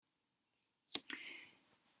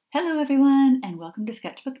Hello everyone and welcome to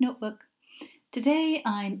Sketchbook Notebook. Today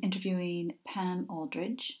I'm interviewing Pam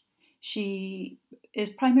Aldridge. She is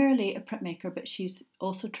primarily a printmaker, but she's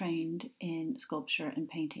also trained in sculpture and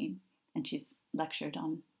painting, and she's lectured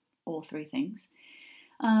on all three things.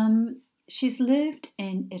 She's lived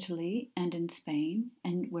in Italy and in Spain,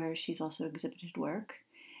 and where she's also exhibited work.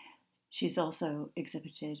 She's also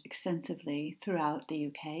exhibited extensively throughout the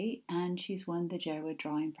UK, and she's won the Jerwood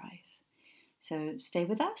Drawing Prize. So stay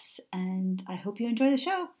with us, and I hope you enjoy the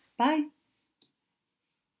show. Bye.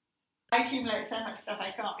 I accumulate so much stuff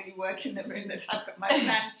I can't really work in the room that I've got my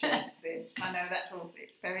grandchildren in. I know that's all.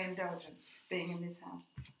 It's very indulgent being in this house.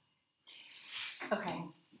 Okay.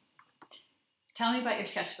 Tell me about your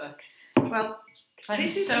sketchbooks. Well, I'm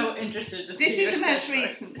so interested to see this your is the most sketchbooks.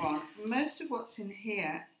 recent one. Most of what's in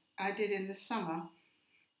here I did in the summer,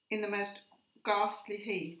 in the most ghastly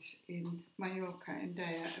heat in Mallorca, in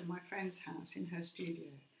Dea, at my friend's house in her studio.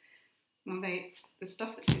 And the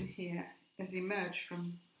stuff that's in here has emerged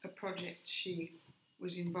from a project she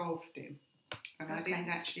was involved in. And I didn't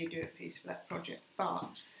actually do a piece for that project,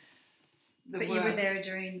 but you were there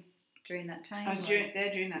during that time? I was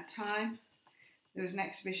there during that time. There was an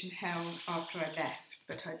exhibition held after I left,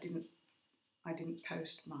 but I didn't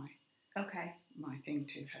post my thing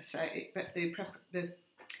to her. So,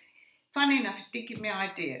 funny enough, it did give me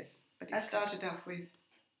ideas, but it started off with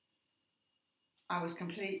I was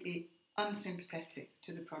completely unsympathetic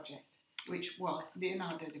to the project, which was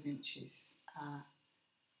Leonardo da Vinci's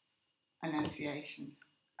Annunciation.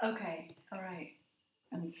 Okay, all right.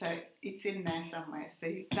 And so it's in there somewhere, so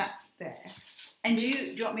that's there. And do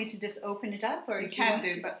you want me to just open it up, or you can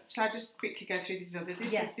do? But shall I just quickly go through these others?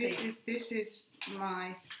 This is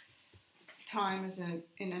my time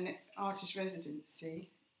in an artist residency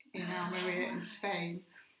in Almeria in Spain,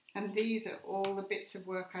 and these are all the bits of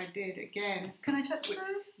work I did. Again, can I touch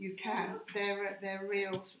those? You can. They're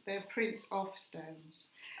reels. They're prints off stones.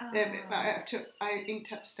 I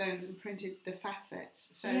inked up stones and printed the facets.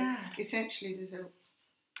 So essentially, there's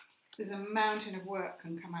a mountain of work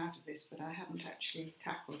can come out of this, but I haven't actually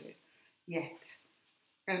tackled it yet,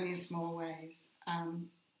 only in small ways.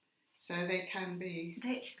 So they can be.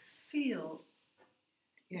 They feel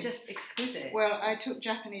just exquisite. Well, I took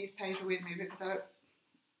Japanese paper with me because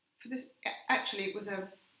it was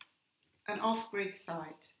an off-grid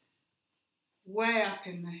site, way up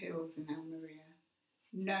in the hills in Almeria.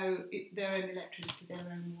 Their own electricity, their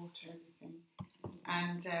own water, everything,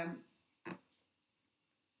 and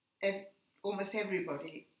almost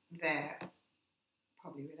everybody there,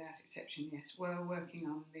 probably without exception, yes, were working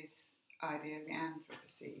on this idea of the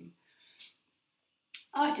Anthropocene.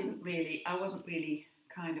 I wasn't really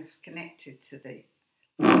kind of connected to the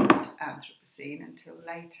word Anthropocene until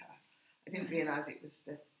later. I didn't realise it was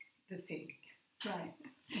the thing. Right.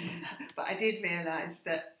 But I did realise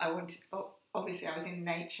that obviously I was in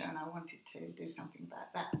nature and I wanted to do something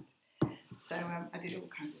about that. So I did all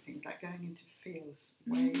kinds of things, like going into fields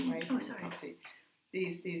way from the property.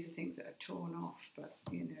 These are things that are torn off, but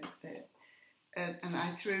and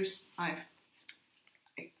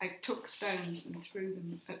I took stones and threw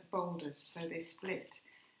them at boulders so they split,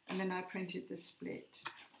 and then I printed the split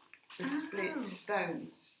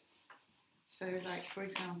stones. So, like, for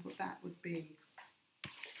example, that would be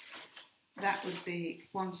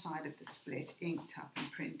one side of the split inked up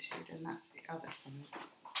and printed, and that's the other side.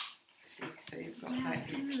 So you've got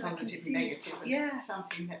positive and negative of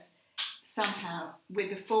something that's somehow with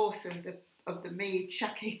the force of the me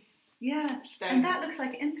chucking stone. And that looks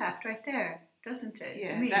like impact right there, doesn't it?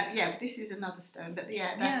 Yeah, this is another stone, but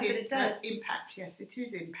that's impact. Yes, it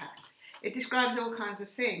is impact. It describes all kinds of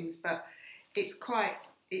things, but it's quite.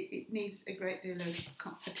 It needs a great deal of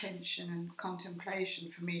attention and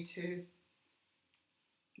contemplation for me to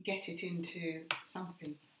get it into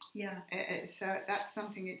something. Yeah. So that's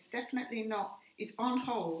something. It's definitely not. It's on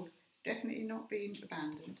hold. It's definitely not being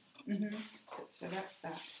abandoned. Mm-hmm. So that's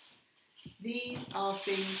that. These are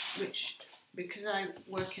things which, because I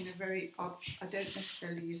work in a very odd, I don't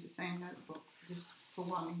necessarily use the same notebook for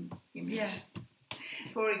one image. Yeah.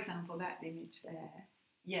 For example, that image there.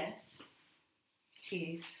 Yes.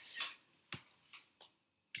 Is.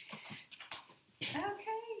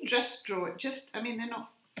 Okay. Just draw it. They're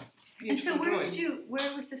not. And so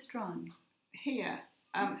where was this drawn? Here.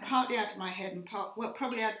 Partly out of my head and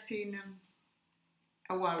probably I'd seen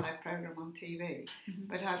a wildlife program on TV,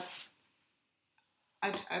 but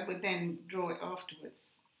I would then draw it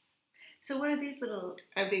afterwards. So what are these little?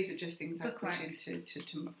 Oh, these are just things I put marks to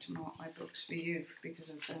mark my books for you because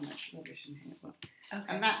there's so much rubbish in here. Okay.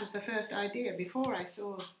 And that was the first idea before I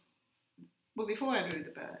drew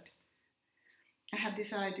the bird. I had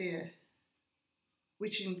this idea,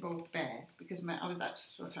 which involved beds, because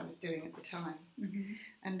that's what I was doing at the time. Mm-hmm.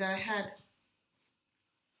 And I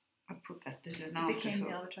put that as an afterthought. It became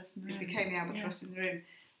the albatross in the room. It became the albatross in the room.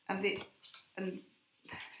 And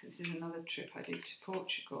this is another trip I did to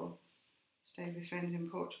Portugal. Stayed with friends in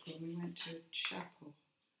Portugal, and we went to a chapel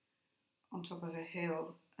on top of a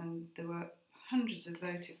hill, and there were hundreds of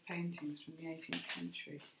votive paintings from the 18th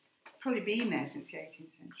century. Probably been there since the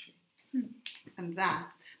 18th century. And that...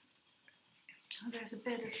 Oh, there's a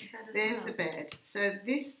bed as well. There's the bed. So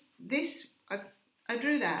this I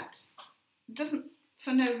drew that. It doesn't,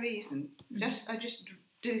 for no reason. I just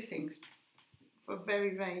do things for a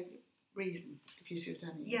very vague reason, if you see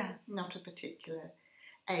what I mean. Yeah. Not a particular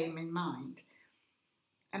aim in mind.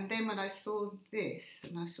 And then when I saw this,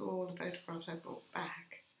 and I saw all the photographs I brought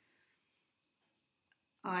back,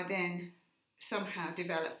 I then somehow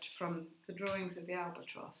developed from the drawings of the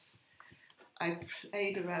albatross. I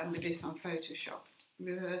played around with this on Photoshop,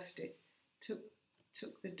 reversed it,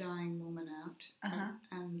 took the dying woman out,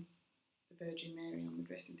 and the Virgin Mary on the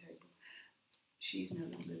dressing table. She's no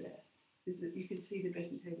longer there. You can see the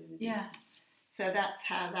dressing table in the distance. So that's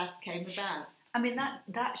how that came about. I mean,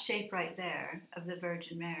 that shape right there of the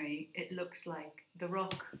Virgin Mary, it looks like the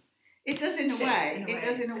rock. It does in a way. It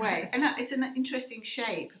does in a way. And it's an interesting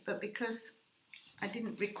shape, but because I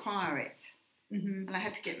didn't require it, and I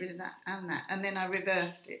had to get rid of that, and then I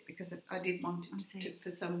reversed it because I did want it to,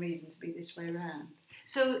 for some reason, to be this way around.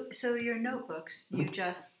 So your notebooks, you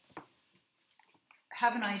just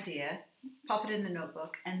have an idea, pop it in the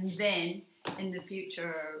notebook, and then in the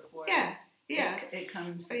future, it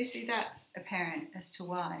comes. So you see, that's apparent as to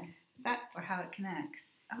why or how it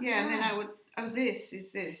connects. And then I would. Oh, this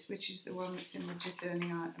is this, which is the one that's in the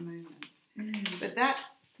discerning eye at the moment. But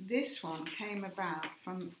this one came about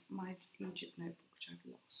from my Egypt notebook, which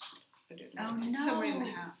I've lost. I don't know. It's somewhere in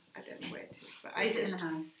the house. I don't know where it is. But is it in the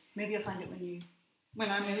house? Maybe I'll find it when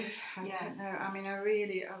I move. I don't know. I mean,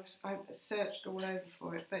 I've searched all over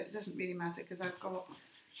for it, but it doesn't really matter because I've got.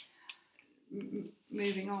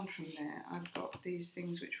 Moving on from there, I've got these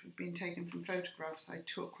things which have been taken from photographs I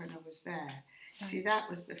took when I was there. See, that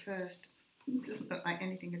was the first. It doesn't look like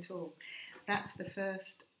anything at all. That's the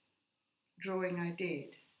first drawing I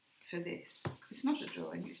did for this. It's not a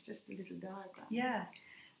drawing, it's just a little diagram. Yeah.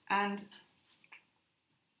 And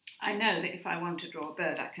I know that if I want to draw a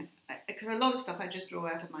bird, I can, because a lot of stuff I just draw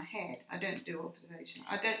out of my head. I don't do observation.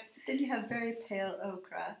 Then you have very pale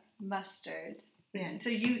ochre, mustard. Yeah. So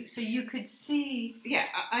you could see. Yeah,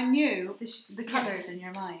 I knew the colours in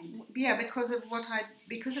your mind. Yeah, because of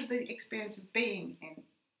the experience of being in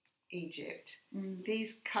Egypt,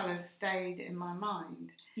 these colours stayed in my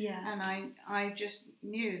mind. Yeah. And I just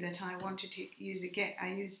knew that I wanted to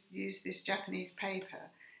use this Japanese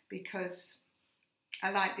paper because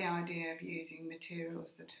I like the idea of using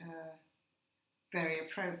materials that are very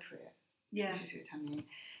appropriate. Yeah. If you see what I mean.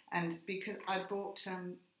 And because I bought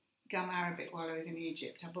gum arabic while I was in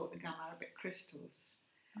Egypt, I bought the gum arabic crystals.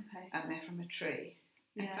 Okay. And they're from a tree.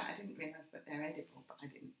 Yeah. In fact, I didn't realise that they're edible, but I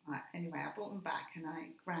didn't. Anyway, I brought them back and I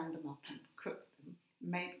ground them up and cooked them,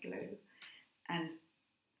 made glue, and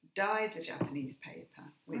dyed the Japanese paper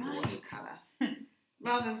with watercolour.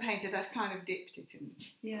 Rather than painted, I kind of dipped it in.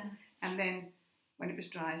 Yeah. And then, when it was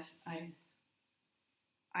dry, I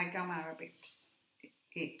gum arabic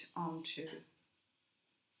it onto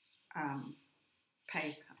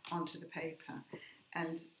onto the paper,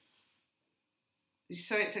 and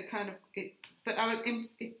so it's a kind of it. But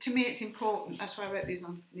to me, it's important. That's why I wrote these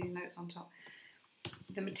notes on top.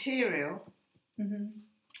 The material,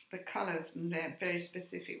 the colours, and they're very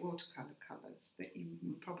specific watercolour colours that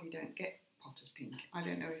you probably don't get potter's pink. I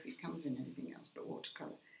don't know if it comes in anything else but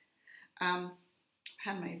watercolour.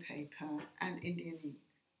 Handmade paper and Indian ink.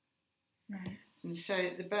 Right. And so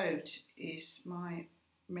the boat is my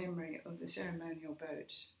memory of the ceremonial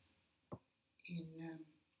boat in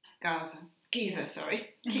Giza.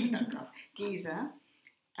 Giza.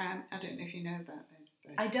 I don't know if you know about those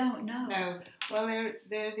boats. I don't know. No. Well,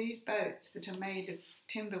 there are these boats that are made of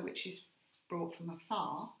timber which is brought from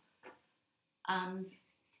afar, and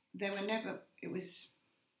it was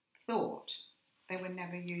thought they were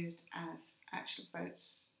never used as actual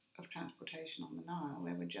boats of transportation on the Nile.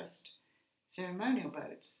 They were just ceremonial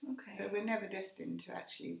boats. Okay. So we're never destined to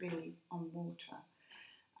actually be on water.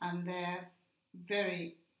 And they're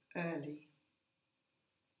very early,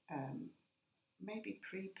 maybe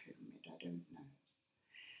pre-pyramid, I don't know.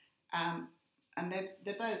 And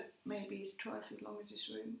the boat maybe is twice as long as this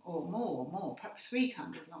room, or more, perhaps 3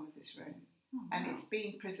 times as long as this room. Oh, and it's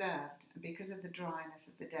being preserved, and because of the dryness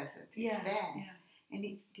of the desert, it's there. Yeah. and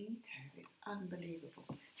its detail, it's unbelievable.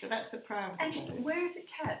 So that's the proud And bird. where is it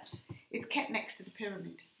kept? It's kept next to the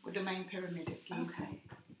pyramid, with the main pyramid at Giza. Okay.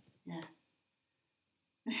 Yeah.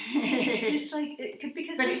 It's like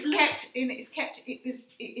because but this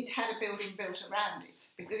it had a building built around it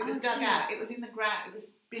because it was I dug see. out. It was in the ground. It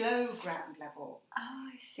was below ground level. Oh,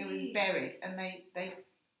 I see. It was buried, and they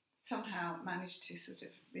somehow managed to sort of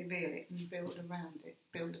reveal it and build a building around it.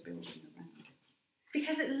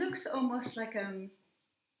 Because it looks almost like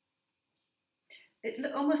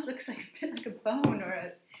almost looks like a bit like a bone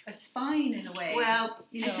or a spine in a way. Well,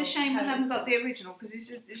 it's a shame I haven't got the the original because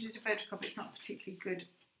this is a photocopy. It's not particularly good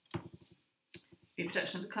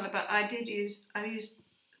reproduction of the colour, but I used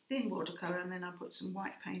thin watercolour and then I put some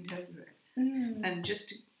white paint over it, and just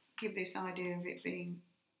to give this idea of it being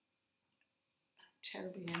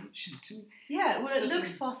terribly ancient. Yeah, well, it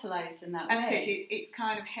looks fossilised in that way. That's it. It's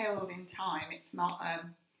kind of held in time. It's not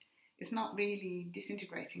really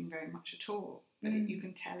disintegrating very much at all. But you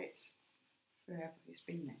can tell it's forever. It's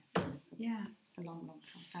been there. Yeah. A long, long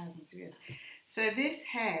time, thousands of years. So this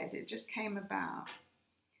head, it just came about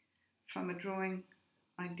from a drawing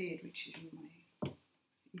I did, which is in my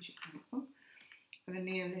Egypt notebook, of a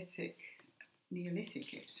Neolithic.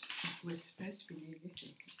 It was supposed to be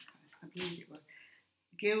Neolithic. I believe it was.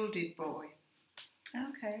 Gilded boy.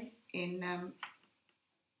 Okay. In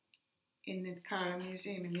the Cairo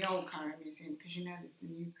Museum, in the old Cairo Museum, because you know there's the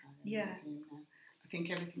new Cairo Museum now. I think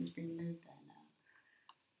everything's been moved there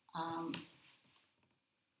now.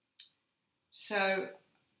 So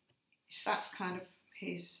that's kind of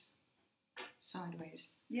his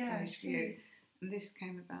sideways view. And this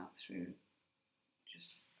came about through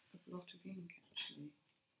just a lot of ink, actually.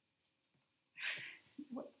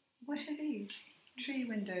 What are these? Tree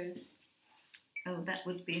windows. Oh, that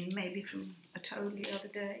would be maybe from a totally other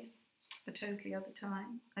day, a totally other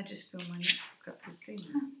time. I just feel my neck up with things.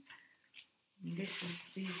 And these are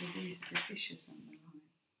the fishers on the line.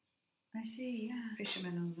 I see, yeah.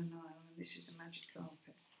 Fishermen on the Nile, and this is a magic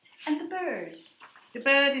carpet. And the bird? The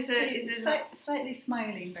bird is a slightly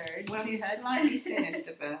smiling bird. Well, he's a slightly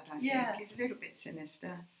sinister bird, I think. Yeah. He's a little bit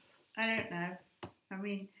sinister. I don't know. I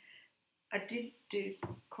mean, I did do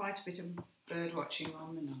quite a bit of bird watching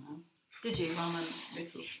on the Nile. Did you?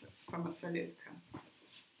 From a felucca.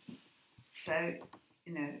 So,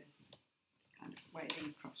 it's kind of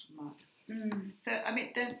waving across from mine. So, I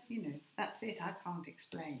mean, that's it. I can't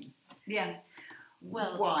explain. Yeah.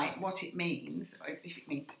 Well, what it means, or if it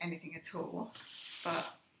means anything at all. But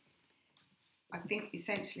I think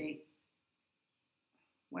essentially,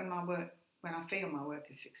 when I feel my work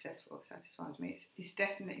is successful, it satisfies me. It's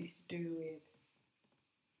definitely to do with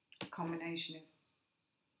a combination of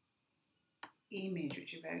image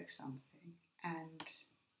which evokes something and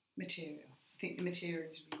material. I think the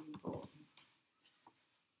material is really important.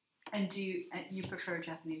 And do you prefer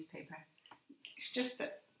Japanese paper? It's just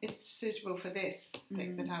that it's suitable for this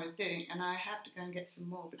thing that I was doing, and I have to go and get some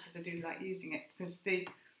more because I do like using it. Because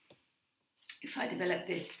if I develop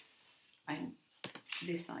these ideas,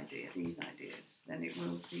 then it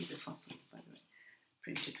will. These are fossils, by the way,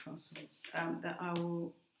 printed fossils. That I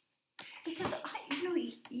will. Because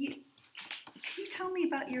can you tell me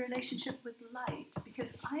about your relationship with light?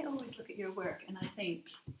 Because I always look at your work and I think,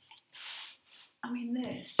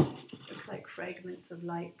 this looks like fragments of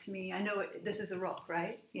light to me. I know this is a rock,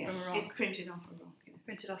 right? Yeah, from a rock. It's printed off a rock. Yeah.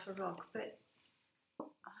 Printed off a rock, but I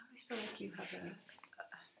always feel like you have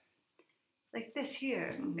like this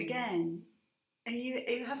here again, and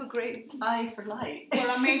you have a great eye for light.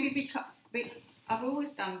 Well, maybe because I've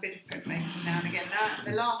always done a bit of printmaking now and again. Now,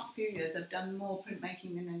 the last few years, I've done more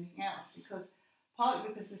printmaking than anything else partly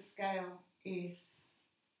because the scale is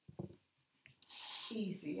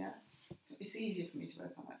easier. It's easier for me to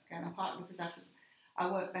work on that scale, and partly because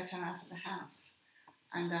I work better out of the house,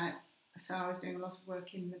 and so I was doing a lot of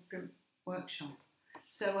work in the print workshop.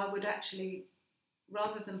 So I would actually,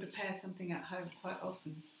 rather than prepare something at home quite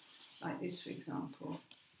often, like this, for example,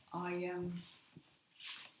 I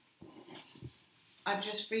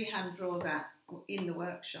just freehand draw that in the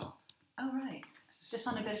workshop. Oh, right. Just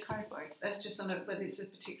on a bit of cardboard. That's just but it's a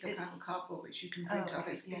particular kind of cardboard which you can print off.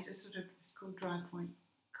 Right, It's a sort of, it's called dry point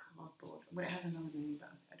cardboard. Well, it has another name,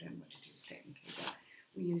 but I don't know what it is technically, but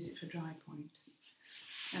we use it for dry point.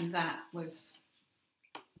 And that was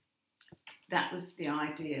the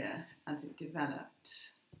idea as it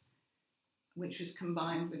developed, which was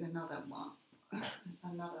combined with another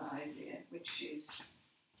idea, which is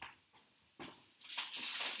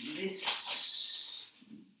this.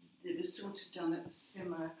 It was sort of done at a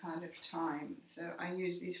similar kind of time. So I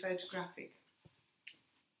use these photographs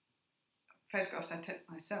I took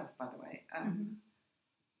myself, by the way,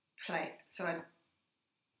 plate. So I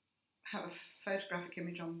have a photographic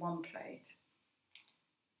image on one plate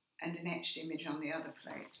and an etched image on the other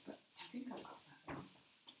plate. But I think I've got that one.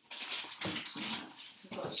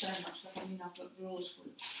 I've got so much stuff. I mean, I've got drawers full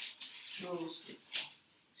of stuff.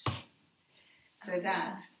 So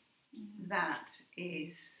that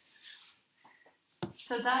is.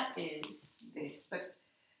 So that is this, but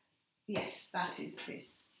yes, that is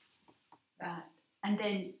this. that. And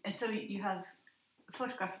then, so you have a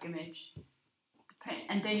photographic image,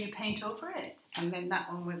 and then you paint over it. And then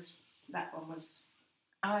that one was.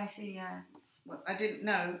 Oh, I see. Yeah. Well, I didn't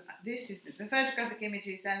know. This is the photographic image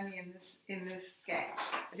is only in the sketch.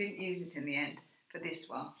 I didn't use it in the end for this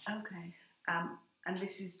one. Okay. And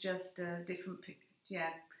this is just a different,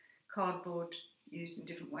 cardboard used in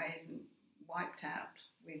different ways and wiped out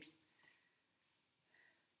with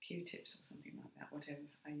Q-tips or something like that. Whatever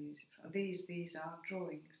I use it for. These are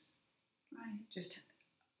drawings, Right. just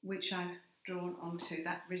which I've drawn onto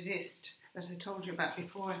that resist that I told you about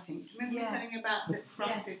before. I think. Remember me telling you about the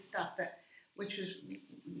frosted stuff which was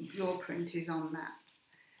your print is on that.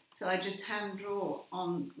 So I just hand draw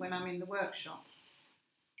on when I'm in the workshop.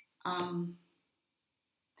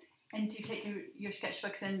 And do you take your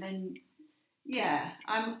sketchbooks and then? Yeah,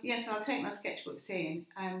 so I'll take my sketchbooks in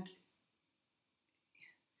and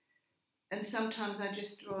sometimes I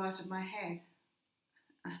just draw out of my head.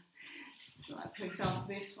 So like, for example,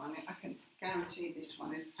 this one, I can guarantee this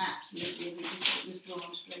one is absolutely, it was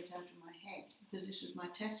drawn straight out of my head because this was my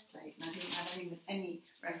test plate and I didn't have any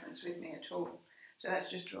reference with me at all. So that's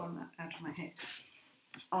just drawn out of my head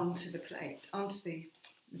onto the plate, onto the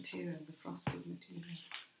material, the frosted material.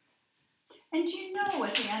 And do you know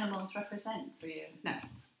what the animals represent for you? No.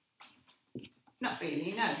 Not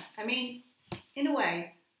really, no. I mean, in a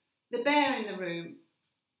way, the bear in the room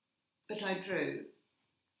that I drew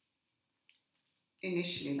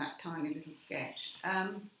initially, that tiny little sketch,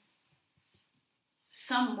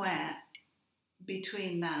 somewhere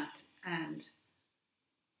between that and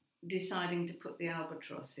deciding to put the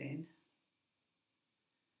albatross in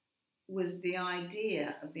was the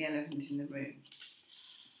idea of the elephant in the room.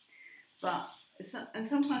 But and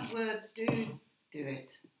sometimes words do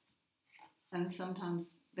it, and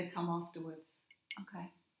sometimes they come afterwards.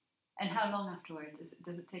 Okay. And how long afterwards?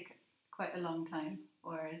 Does it take quite a long time,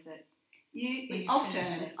 or is it?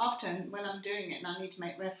 Often when I'm doing it and I need to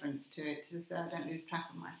make reference to it so I don't lose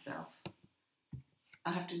track of myself,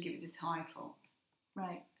 I have to give it a title.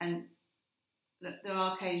 Right. And there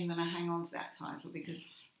are occasions when I hang on to that title because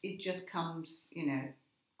it just comes,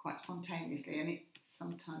 quite spontaneously, and it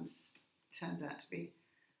sometimes turns out to be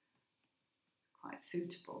quite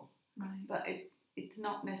suitable. Right. But it's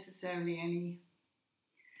not necessarily any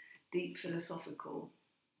deep philosophical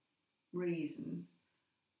reason.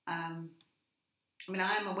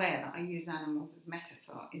 I am aware that I use animals as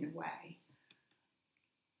metaphor in a way,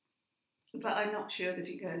 but I'm not sure that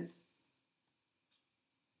it goes.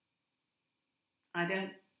 I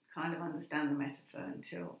don't kind of understand the metaphor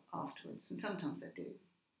until afterwards, and sometimes I do,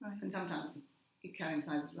 right. And sometimes it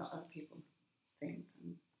coincides with what other people think.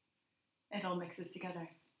 And it all mixes together.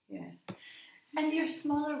 Yeah. And your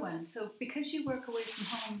smaller ones, so because you work away from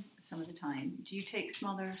home some of the time, do you take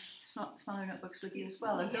smaller notebooks with you as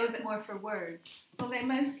well? Are those more for words? Well, they're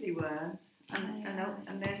mostly words,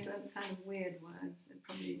 and there's a kind of weird words. They're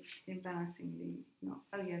probably embarrassingly not.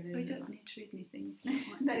 Oh yeah, we don't need to read anything.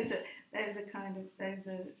 There's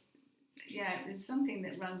something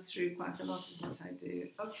that runs through quite a lot of what I do.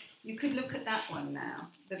 Oh, you could look at that one now.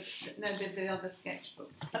 The other sketchbook.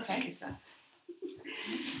 Okay. If that's.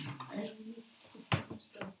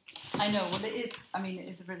 I know. Well, it is. I mean, it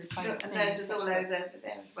is a really private thing. And there's all those over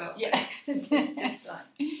there as well. Yeah. It's just like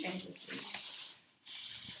endlessly.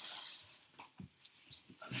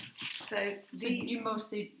 So you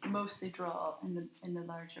mostly draw in the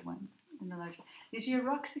larger one. These are your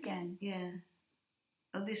rocks again. Yeah.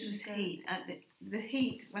 Oh, this was heat. The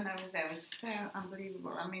heat when I was there was so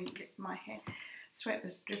unbelievable. I mean, my hair, sweat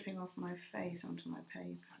was dripping off my face onto my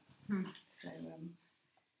paper. So,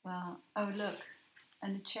 well, oh look,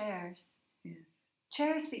 and the chairs. Yeah.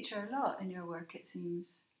 Chairs feature a lot in your work, it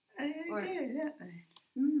seems. They do, don't they?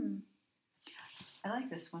 I like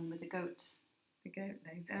this one with the goats. The goat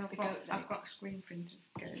legs. I've got a screen print of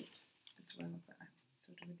goats as well, but I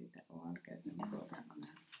sort of did that a while ago, so I've got that one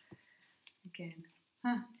now. Again.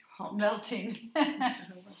 Hot. Melting. So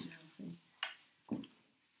it was melting.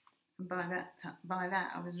 And by that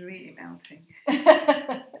I was really melting.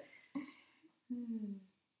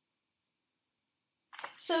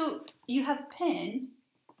 So you have pen,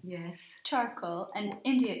 yes, charcoal, and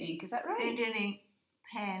India ink. Is that right? Indian ink,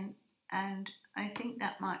 pen, and I think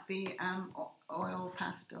that might be oil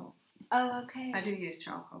pastel. Oh, okay. I do use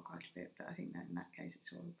charcoal quite a bit, but I think that in that case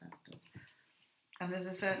it's oil pastel. And there's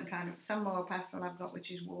a certain kind of, some oil pastel I've got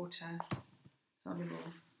which is water soluble.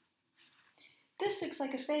 This looks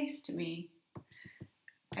like a face to me.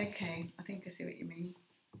 Okay, I think I see what you mean.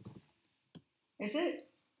 Is it?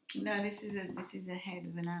 No, this is a head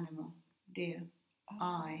of an animal, deer,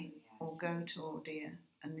 eye, or goat or deer,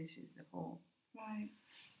 and this is the horn. Right.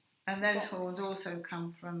 And those horns also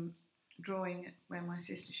come from drawing where my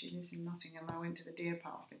sister, she lives in Nottingham. I went to the deer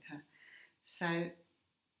park with her, so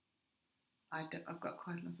I've got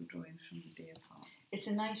quite a lot of drawings from the deer park. It's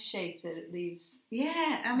a nice shape that it leaves.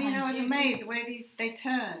 Yeah, I mean, I was amazed the way they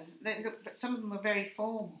turned. Some of them were very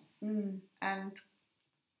formal and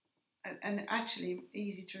actually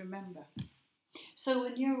easy to remember. So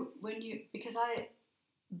when you because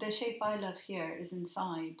the shape I love here is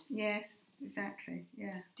inside. Yes, exactly.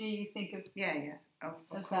 Yeah. Do you think of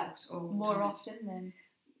of that more often than?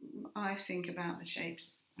 I think about the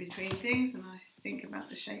shapes between things, and I think about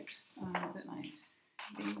the shapes. Oh, that's nice.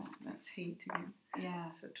 That's heat again. Yeah.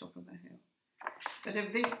 It's the top of the hill. But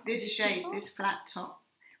if this shape, people? This flat top,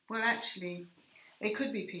 well, actually, they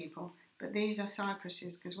could be people, but these are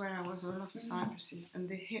cypresses, because where I was, there were a lot of cypresses, and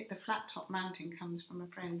the flat top mounting comes from a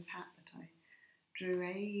friend's hat that I drew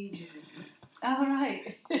ages ago. Oh,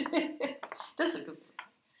 right. Does look good.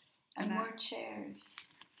 And more chairs.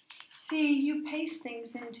 See, you paste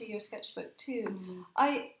things into your sketchbook too.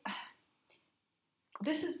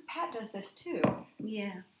 Pat does this too.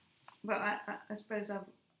 Yeah, but I suppose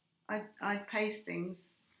I paste things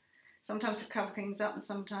sometimes to cover things up, and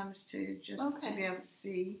sometimes to just to be able to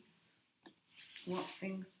see what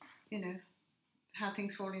things, how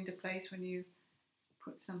things fall into place when you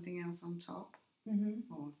put something else on top.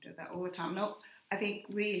 Or do that all the time. No, I think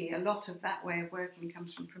really a lot of that way of working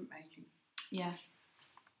comes from printmaking. Yeah.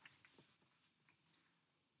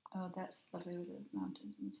 Oh, that's lovely with the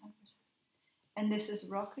mountains and the cypresses. And this is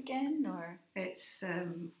rock again, or? It's,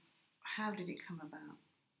 how did it come about?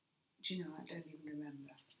 Do you know, I don't even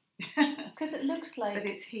remember. Because it looks like... But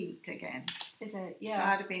it's heat again. Is it? Yeah. So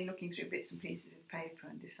I'd have been looking through bits and pieces of paper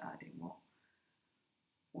and deciding what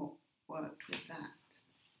worked with that.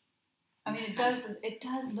 I mean, it does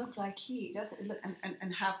look like heat, doesn't it? It looks...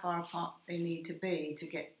 And how far apart they need to be to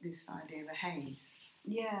get this idea of a haze.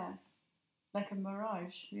 Yeah, like a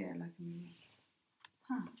mirage. Yeah, like a mirage.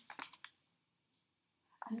 Huh.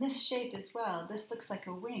 And this shape as well, this looks like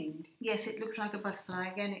a wing. Yes, it looks like a butterfly.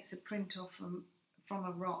 Again, it's a print off from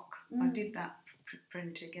a rock. I did that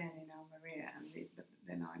print again in Almeria, but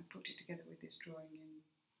then I put it together with this drawing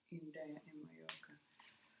in Mallorca.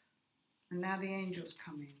 And now the angels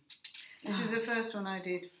come in. This was the first one I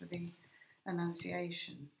did for the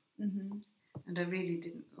Annunciation, and I really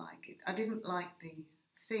didn't like it. I didn't like the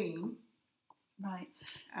theme. Right.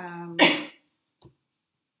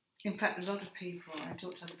 In fact, a lot of people, I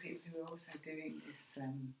talked to other people who were also doing this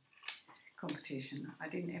competition. I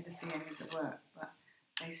didn't ever see any of the work, but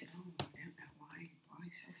they said, "Oh, I don't know why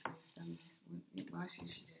Cecily's done this. Why she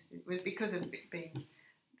suggested it." It was because of it being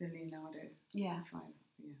the Leonardo the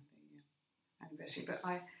anniversary. But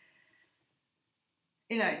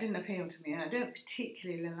it didn't appeal to me. And I don't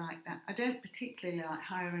particularly like that. I don't particularly like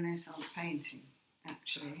high Renaissance painting,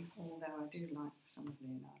 actually, although I do like some of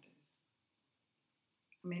Leonardo's.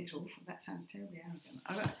 I mean, it's awful. That sounds terribly arrogant.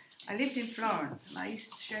 I lived in Florence, and I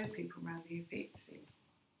used to show people around the Uffizi.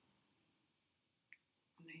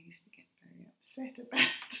 And they used to get very upset about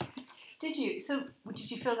it. Did you? So,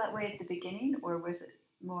 did you feel that way at the beginning, or was it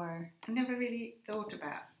more... I never really thought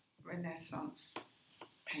about Renaissance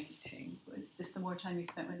painting. It was just the more time you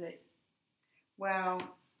spent with it? Well,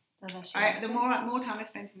 the more time I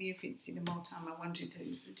spent in the Uffizi, the more time I wanted to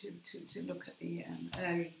look at the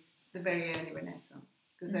very early Renaissance,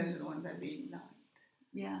 because those are the ones I really liked.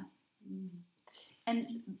 Yeah.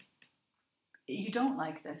 And you don't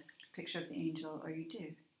like this picture of the angel, or you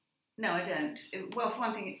do? No, I don't. Well, for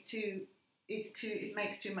one thing, it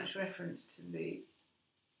makes too much reference to the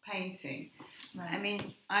painting. Right. I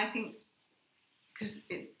mean, I think, because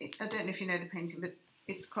I don't know if you know the painting, but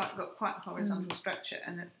it's got quite a horizontal structure,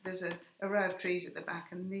 and there's a row of trees at the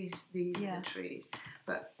back, and these are the trees.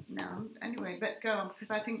 But no, anyway, but go on, because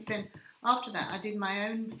I think then after that I did my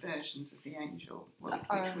own versions of the angel, which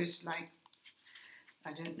was like,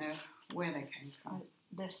 I don't know where they came from.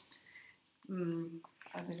 This.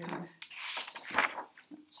 Let's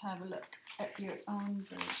have a look at your own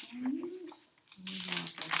version.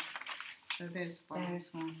 So there's one. There's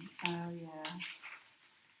one. Oh, yeah.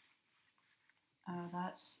 Oh,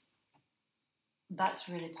 that's That's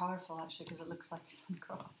really powerful, actually, because it looks like some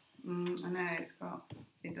cross. I know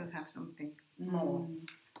it does have something more.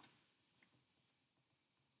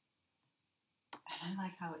 And I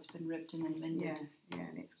like how it's been ripped and then mended. Yeah,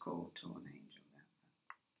 and it's called Torn Angel.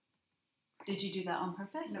 Did you do that on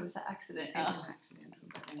purpose, or was that accident? It was accidental,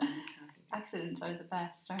 but then I decided. Accidents are the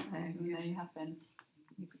best, aren't they? When they happen,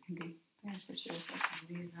 it can be very fortuitous.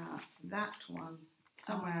 These are that one.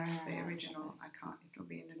 Somewhere is the original. I can't. It'll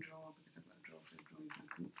be in a drawer because I've got a drawer for the drawings.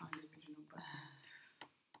 I couldn't find the original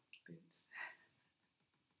boots.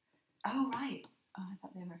 Oh right. Oh, I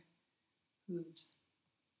thought they were hooves.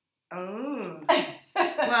 Oh.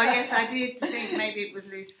 Well, yes, I did think maybe it was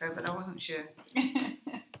Lucifer, but I wasn't sure.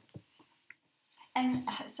 And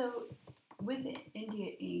so, with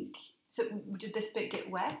India ink, so did this bit get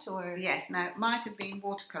wet, or? Yes, no, it might have been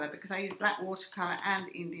watercolour because I used black watercolour and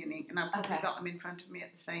Indian ink, and I probably got them in front of me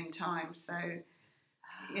at the same time. So,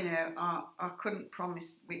 I couldn't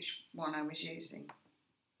promise which one I was using.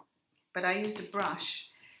 But I used a brush.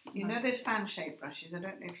 You know those fan-shaped brushes? I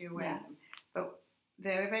don't know if you're aware of them, but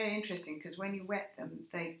they're very interesting because when you wet them,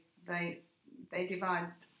 they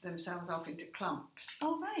divide themselves off into clumps.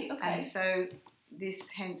 Oh right, okay. And so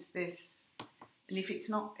hence this, and if it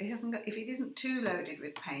isn't too loaded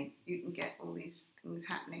with paint, you can get all these things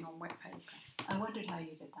happening on wet paper. I wondered how you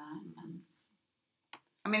did that.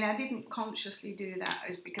 I mean, I didn't consciously do that,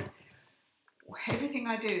 because everything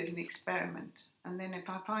I do is an experiment, and then if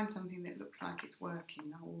I find something that looks like it's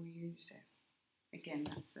working, I will use it. Again,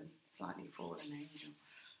 that's a slightly fallen angel.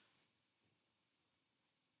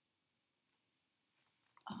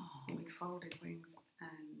 Oh. With folded wings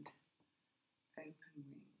and open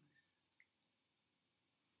wings.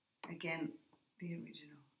 Again, the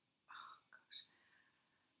original. Oh gosh,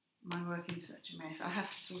 my work is such a mess. I have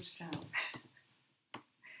to sort it out.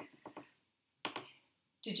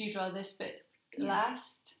 Did you draw this bit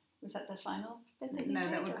last? Was that the final bit that you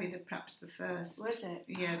did? That would be perhaps the first. Was it?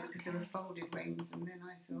 Yeah, because there were folded wings, and then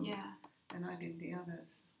I thought. Yeah. And I did the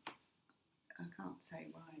others. I can't say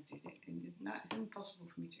why I did it. It's impossible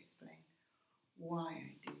for me to explain why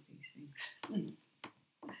I do these things.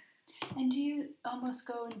 And do you almost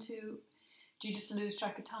do you just lose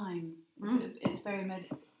track of time? It's very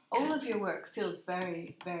all of your work feels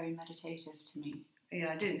very, very meditative to me.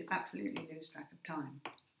 Yeah, I do absolutely lose track of time.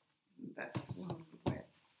 That's one good way of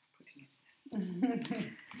putting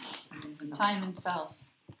it. Time and self.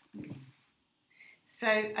 So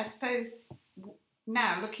I suppose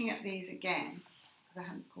now looking at these again, because I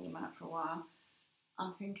haven't pulled them out for a while,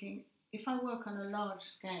 I'm thinking if I work on a large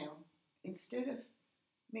scale, instead of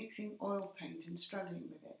mixing oil paint and struggling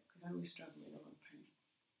with it, because I always struggle with oil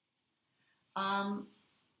paint,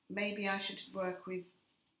 maybe I should work with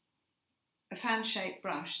a fan-shaped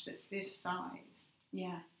brush that's this size.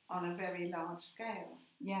 Yeah. On a very large scale.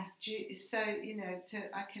 Yeah. So,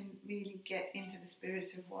 I can really get into the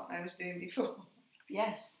spirit of what I was doing before.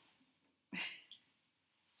 Yes.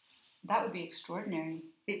 That would be extraordinary.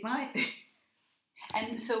 It might be.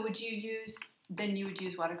 And so would you use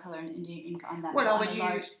watercolour and Indian ink on that? Well,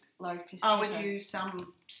 large piece of paper? I would use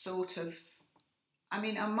some sort of,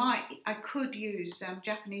 I could use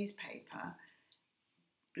Japanese paper,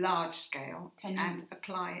 large scale, and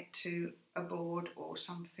apply it to a board or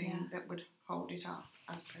something that would hold it up,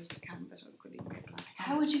 as opposed to canvas, or it could even be applied to canvas.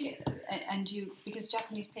 How would you get, because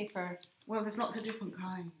Japanese paper... Well, there's lots of different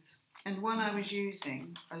kinds. And one I was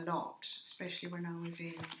using a lot, especially when I was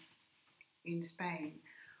in Spain,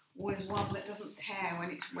 was one that doesn't tear when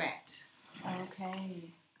it's wet.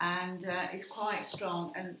 Okay. And it's quite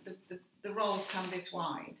strong, and the rolls come this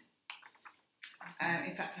wide.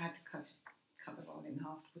 In fact, I had to cut the roll in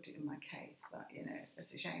half to put it in my case, but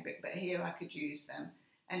that's a shame. But here I could use them,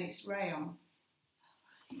 and it's rayon.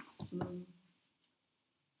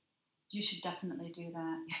 You should definitely do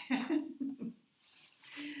that.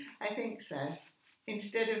 I think so.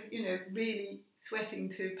 Instead of really sweating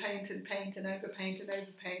to paint and overpaint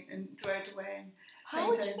and throw it away. And how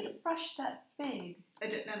would you get a brush that big? I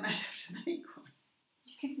don't know. I might have to make one.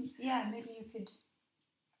 You could, maybe you could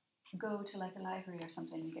go to like a library or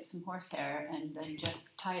something and get some horsehair and then just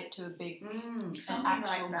tie it to a big something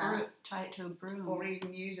like that. Tie it to a broom, or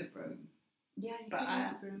even use a broom. Yeah, you could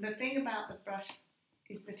use a broom. The thing about the brush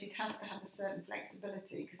is that it has to have a certain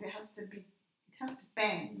flexibility, because it has to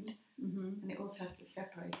bend, and it also has to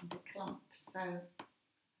separate into clumps. So,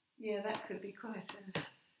 that could be quite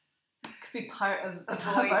could be part of a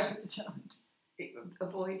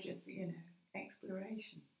voyage of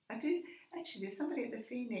exploration. I do actually. There's somebody at the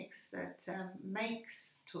Phoenix that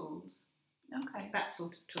makes tools. Okay. That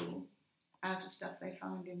sort of tool out of stuff they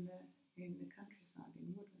find in the countryside,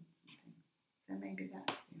 in woodlands and things. So maybe that's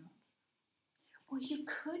the answer. Well, you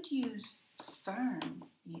could use fern,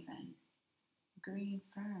 even green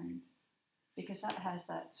fern, because that has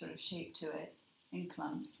that sort of shape to it in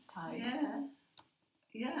clumps tied. Yeah.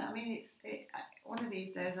 Yeah, I mean, one of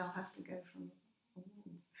these days I'll have to go from.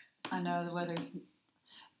 I know the weather's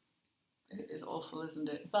is awful, isn't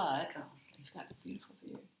it? But you've got a beautiful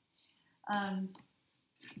view.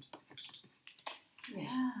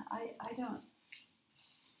 Yeah, I don't.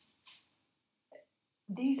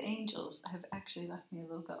 These angels have actually left me a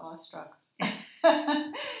little bit awestruck.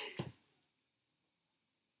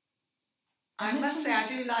 I must say, I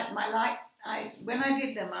do like when I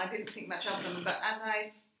did them, I didn't think much of them, but as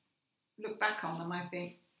I look back on them, I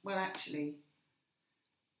think, well, actually,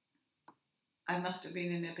 I must have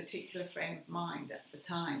been in a particular frame of mind at the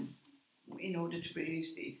time in order to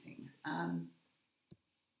produce these things.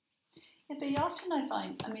 Yeah, but often I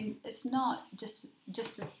find, I mean, it's not just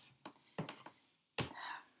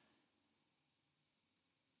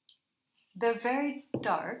they're very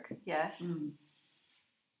dark, yes.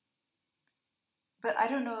 But I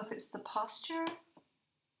don't know if it's the posture.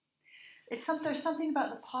 There's something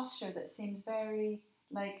about the posture that seems very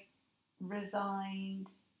like resigned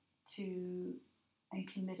to and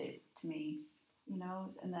committed to me, and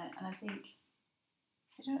I think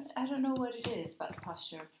I don't know what it is about the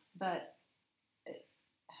posture, but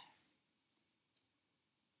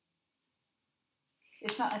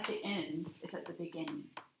it's not at the end; it's at the beginning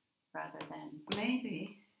rather than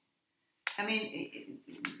maybe. I mean,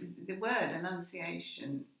 the word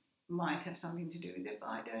enunciation might have something to do with it, but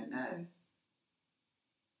I don't know.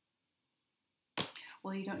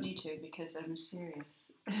 Well, you don't need to because they're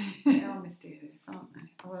mysterious. They are mysterious, aren't they?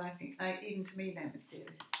 Well, I think even to me they're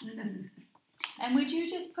mysterious. And would you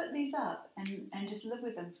just put these up and just live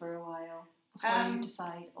with them for a while before you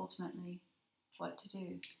decide ultimately what to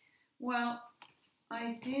do? Well,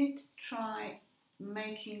 I did try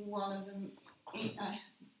making one of them.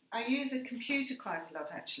 I use a computer quite a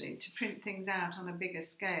lot actually to print things out on a bigger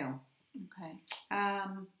scale. Okay.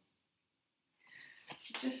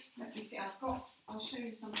 Just let me see. I'll show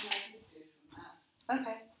you something I did do from that.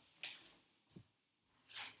 Okay.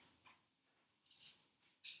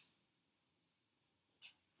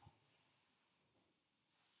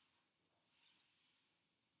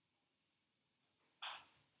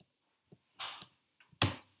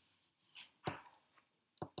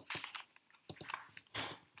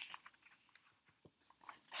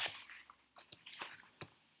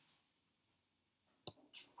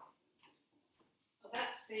 Well,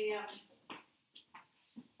 that's the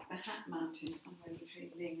hat mounting, somewhere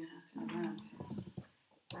between being a hat and a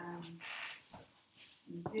mountain.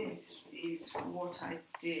 This is what I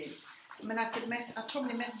did. I mean, I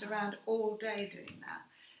probably messed around all day doing that.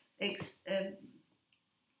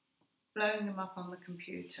 Blowing them up on the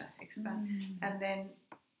computer, and then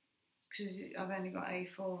because I've only got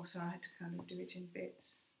A4, so I had to kind of do it in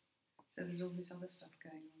bits. So there's all this other stuff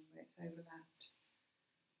going on where it's overlapped.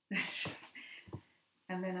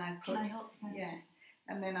 And then I put, Can I help?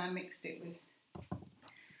 and then I mixed it with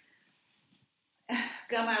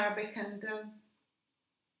gum arabic and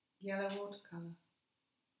yellow watercolour.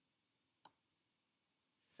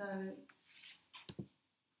 So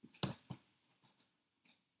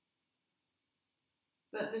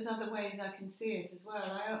but there's other ways I can see it as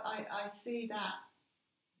well. I see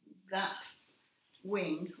that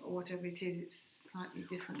wing or whatever it is, it's slightly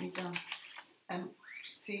differently done.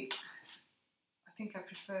 See, I think I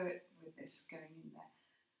prefer it with this going in there.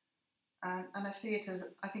 And I see it as,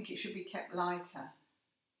 I think it should be kept lighter.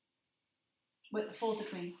 With the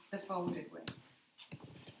folded wing? The folded wing.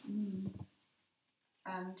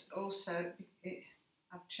 And also,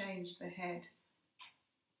 I've changed the head.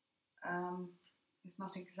 It's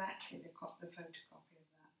not exactly the photocopy of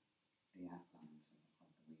that. The outlines of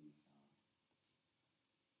the wings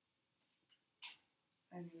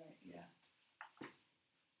are. Anyway, yeah.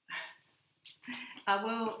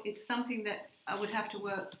 It's something that I would have to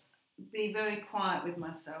be very quiet with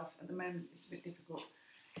myself. At the moment, it's a bit difficult.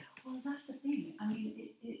 Well, that's the thing. I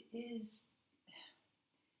mean, it's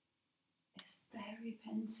very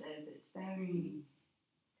pensive. It's very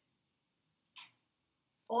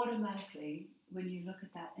automatically when you look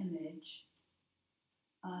at that image,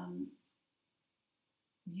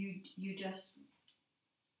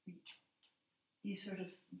 you sort of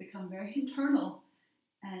become very internal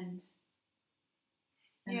and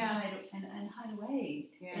hide away.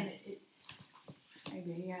 Yeah. And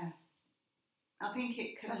Maybe, yeah. I think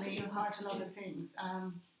it can mean quite a lot of things.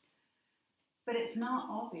 But it's not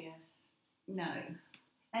obvious. No.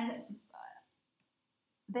 And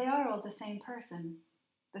they are all the same person,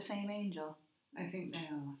 the same angel. I think they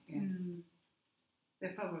are, yes.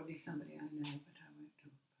 They're probably somebody I know, but I won't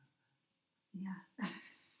talk about that.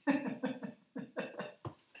 Yeah.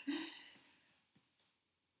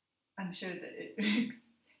 I'm sure that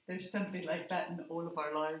there's somebody like that in all of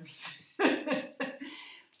our lives. But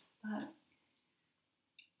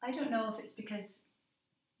I don't know if it's because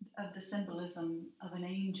of the symbolism of an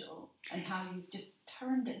angel and how you've just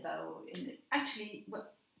turned it though. Actually,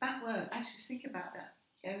 that word, actually think about that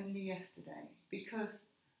only yesterday, because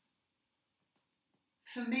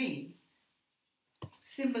for me,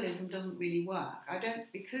 symbolism doesn't really work.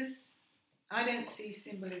 Because I don't see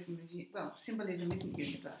symbolism as, symbolism isn't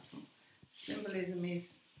universal. Symbolism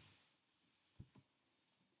is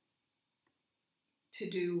to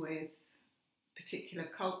do with particular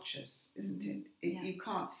cultures, isn't it? Yeah. You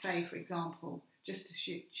can't say, for example, just to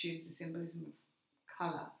choose the symbolism of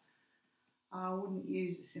colour, I wouldn't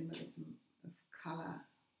use the symbolism of colour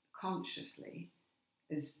consciously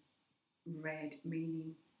as red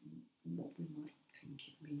meaning what we might think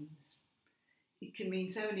it means. It can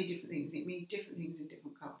mean so many different things. It means different things in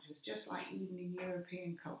different cultures, just like even in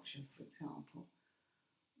European culture, for example.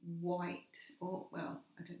 White, or, well,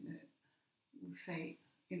 I don't know, we'll say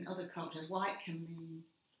in other cultures, white can mean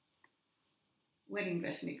wedding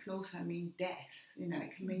dress, and it can also mean death. You know,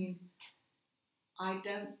 it can mean, I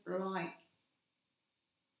don't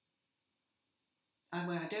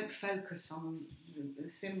focus on the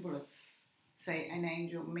symbol of, say, an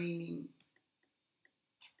angel meaning,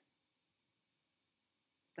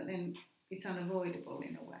 but then it's unavoidable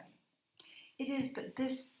in a way. It is, but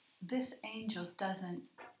this angel doesn't.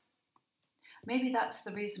 Maybe that's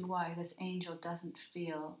the reason why this angel doesn't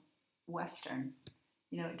feel Western.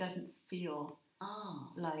 You know, it doesn't feel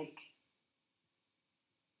like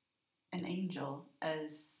an angel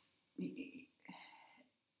as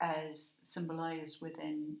symbolized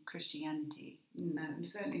within Christianity. No,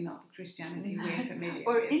 certainly not the Christianity we're familiar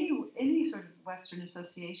or with. any sort of Western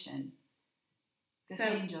association. This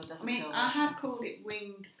angel doesn't feel Western. I have called it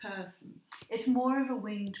winged person. It's more of a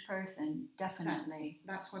winged person, definitely.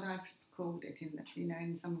 That's what I've called it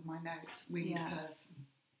in some of my notes, winged person.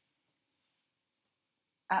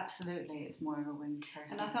 Absolutely, it's more of a winged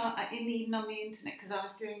person. And I thought, even on the internet, because I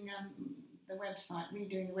was doing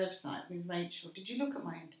redoing the website with Rachel. Did you look at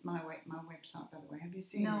my website, by the way? Have you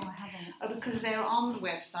seen it? No, I haven't. Oh, because they're on the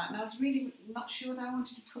website, and I was really not sure that I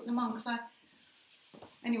wanted to put them on,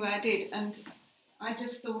 anyway, I did, and I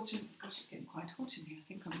just thought, gosh, it's getting quite hot in here. I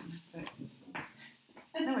think I'm going to have to this.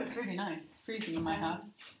 No, it's really nice. It's freezing in my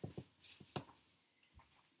house.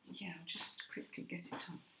 Yeah, I'll just quickly get it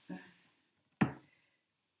up.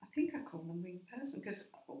 I think I call them winged person, because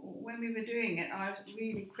when we were doing it, I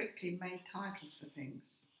really quickly made titles for things.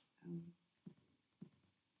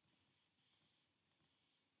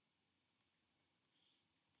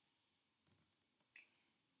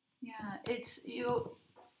 Yeah, it's you.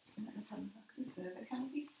 Let's have a look. The server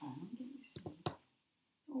can't be found. Let me see.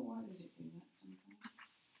 Oh, why does it do that sometimes?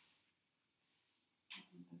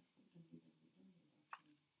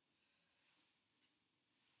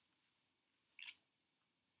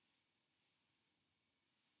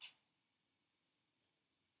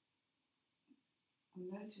 I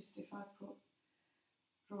noticed if I put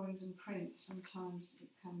drawings and prints, sometimes it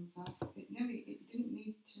comes up. It didn't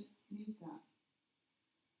need that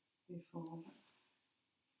before.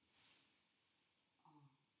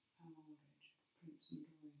 Pam Aldridge, prints and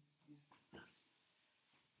drawings. Yeah.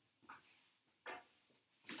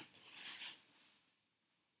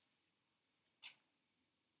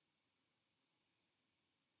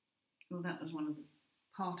 Well, that was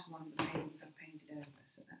part of one of the paintings I painted over,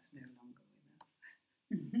 so that's no longer with us.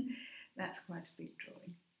 That's quite a big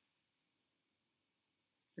drawing.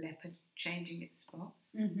 Leopard changing its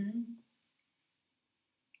spots. Hat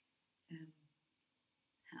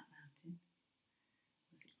mountain.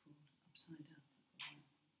 What's it called? Upside up.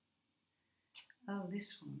 Oh,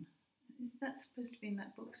 this one. That's supposed to be in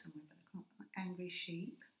that book somewhere, but I can't. Angry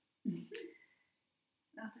sheep.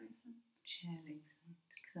 Oh, there is some. Chair legs.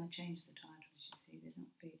 Because I changed the title, as you see, they're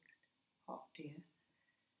not fixed. Hot deer.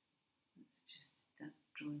 That's just that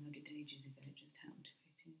drawing I did ages ago. It just happened to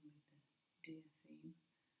fit in with the deer theme.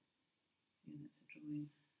 Yeah, that's a drawing.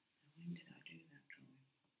 When did I do that drawing?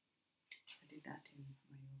 I did that in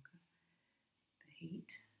Mallorca. The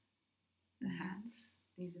heat. The hats.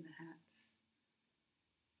 These are the hats.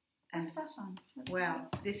 What's that on? Well,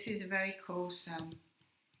 this is a very coarse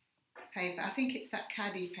paper. I think it's that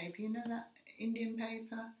caddy paper. You know that Indian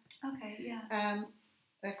paper? Okay, yeah.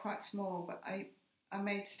 They're quite small, but I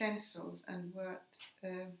made stencils and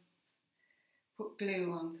put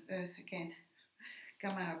glue on, again,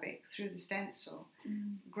 gum arabic through the stencil,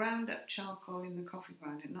 ground up charcoal in the coffee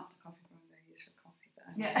grinder, not the coffee grinder I use for coffee, but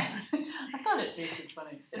I thought it tasted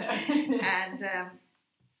funny.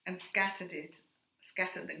 And scattered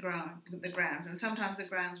the grounds, and sometimes the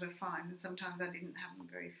grounds were fine, and sometimes I didn't have them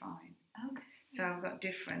very fine. Okay. So I've got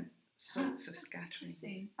different sorts of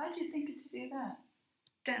scattering. How did you think to do that?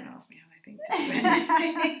 Don't ask me how I think to do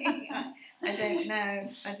anything. I don't know.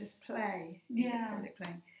 I just play. Yeah. Call it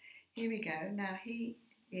playing. Here we go. Now he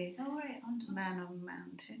is man on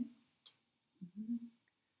mountain. Mm-hmm.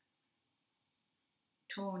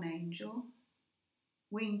 Torn angel.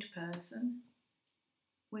 Winged person.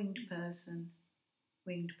 Winged person.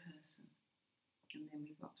 Winged person. And then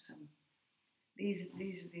we've got some. These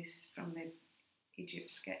are this from the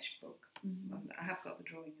Egypt sketchbook. Mm-hmm. I have got the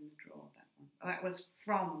drawing in the drawer. That one. That was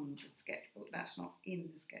from the sketchbook. That's not in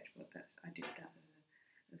the sketchbook. I did that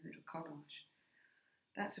as a little collage.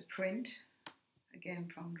 That's a print, again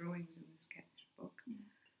from drawings in the sketchbook.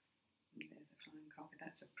 Yeah. There's a flying copy.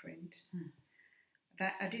 That's a print.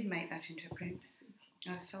 That I did make that into a print.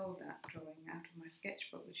 I sold that drawing out of my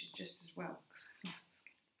sketchbook, which is just as well because I lost the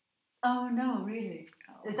sketchbook. Oh no, really?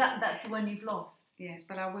 That's the one you've lost? Yes,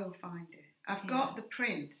 but I will find it. I've got the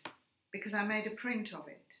print because I made a print of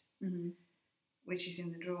it, which is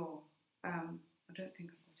in the drawer. I don't think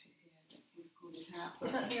I've got it here. You've pulled it out.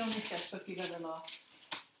 Is that the only sketchbook you've ever lost?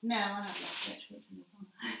 No, I have lost sketchbooks in the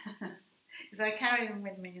past. Because I carry them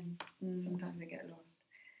with me and sometimes they get lost.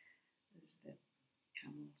 There's the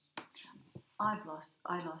camels. I've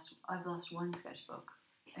lost one sketchbook,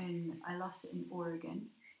 and I lost it in Oregon.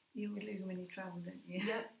 You would lose them when you travel, don't you?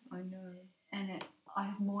 Yep, I know. And I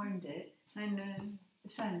have mourned it. I know.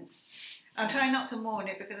 Since. I'll try not to mourn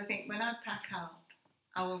it because I think when I pack up,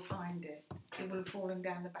 I will find it. It will have fallen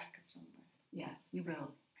down the back of somewhere. Yeah, you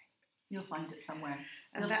will. You'll find it somewhere.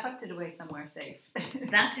 You'll have tucked it away somewhere safe.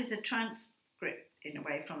 That is a transcript, in a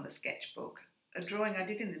way, from the sketchbook. A drawing I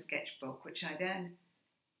did in the sketchbook, which I then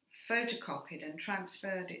photocopied and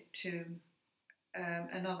transferred it to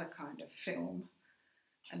another kind of film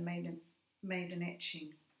and made an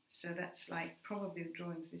etching. So that's like probably the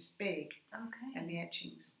drawing's this big, and the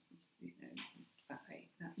etching's about 8,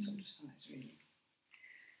 that sort of size really.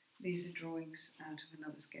 These are drawings out of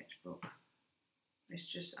another sketchbook. It's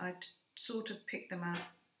just I sort of picked them out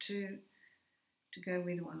to go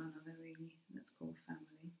with one another really. That's called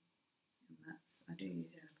family, and I do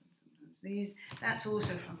use elephants sometimes. That's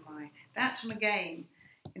also from a game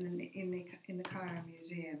in the Cairo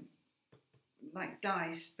Museum, like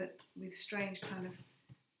dice, but with strange kind of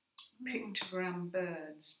pictogram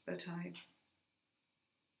birds. But I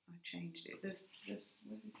changed it. There's where is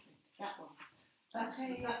it? That one. That's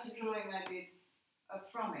a drawing I did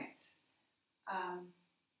from it,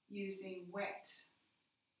 using wet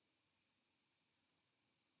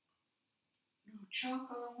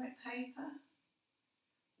charcoal on wet paper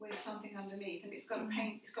with something underneath, and it's got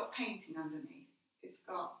It's got painting underneath. It's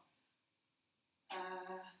got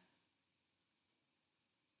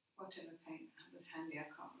whatever paint was handy. I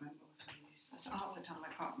can't remember what I used. That's half the time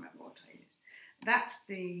I can't remember what I used. That's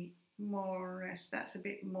the more or less. That's a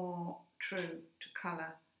bit more true to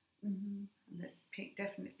colour. And there's pink,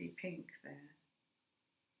 definitely pink there.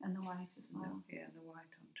 And the white as well. Yeah, and the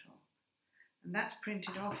white on top. And that's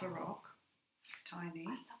printed off a rock, tiny.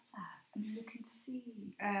 I love that. And you can see.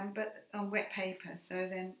 But on wet paper, so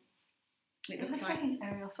then it looks like an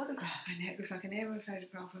aerial photograph. I know, it looks like an aerial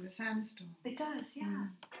photograph of a sandstorm. It does, yeah.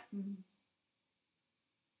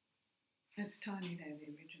 It's tiny though,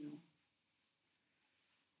 the original.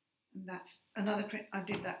 And that's another print. I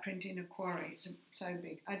did that print in a quarry. It's so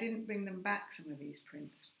big. I didn't bring them back, some of these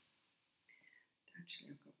prints. Actually,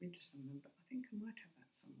 I've got rid of some of them, but I think I might have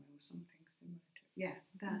that somewhere or something similar to it. Yeah,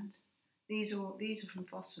 that. These are from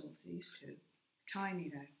fossils, these two. Tiny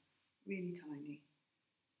though, really tiny.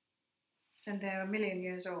 And they're 1 million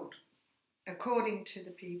years old, according to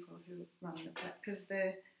the people who run the place. Because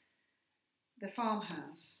the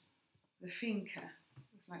farmhouse, the finca,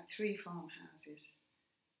 was like 3 farmhouses,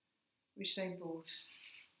 which they bought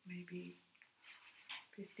maybe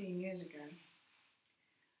 15 years ago,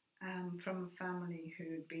 from a family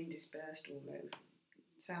who had been dispersed all over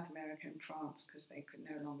South America and France because they could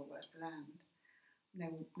no longer work the land.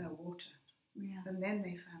 No water. Yeah. And then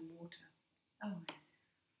they found water. Oh.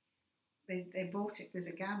 They bought it as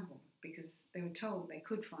a gamble because they were told they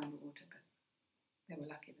could find water, but they were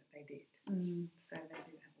lucky that they did. So they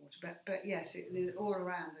did have water. But yes, all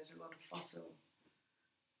around there's a lot of fossil.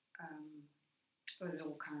 There's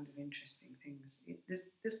all kinds of interesting things.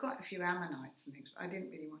 There's quite a few ammonites and things, but I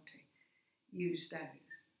didn't really want to use those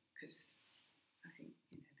because I think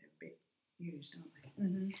they're a bit used, aren't they?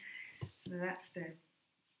 Mm-hmm. So that's the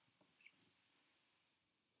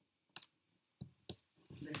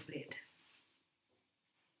split. I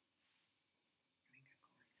think I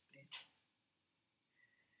call it split.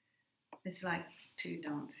 It's like two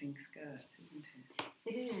dancing skirts, isn't it?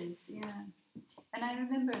 It is, yeah. And I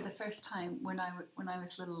remember the first time when I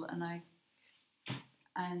was little,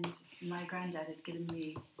 and my granddad had given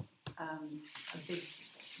me a big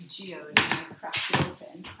geode and I cracked it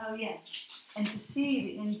open. Oh yeah. And to see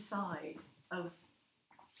the inside of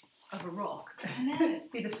a rock, I know.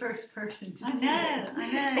 be the first person to see I know.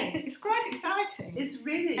 It's quite exciting. It's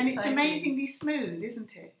really and exciting. it's amazingly smooth,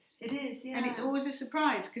 isn't it? It is, yeah. And it's always a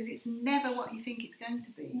surprise because it's never what you think it's going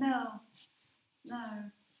to be. No.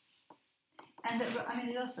 And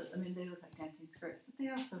it also, they look like dancing skirts, but they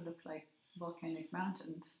also look like volcanic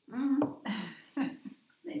mountains. Mm-hmm.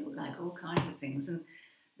 They look like all kinds of things, and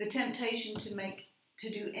the temptation to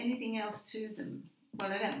do anything else to them.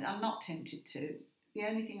 Well, I'm not tempted to. The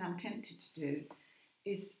only thing I'm tempted to do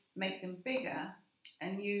is make them bigger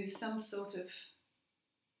and use some sort of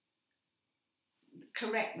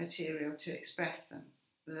correct material to express them.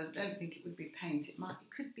 But I don't think it would be paint. It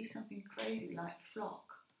could be something crazy like flock.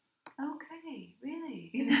 Okay, really?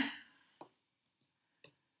 You know?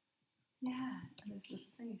 Yeah, and this little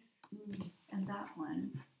face. And that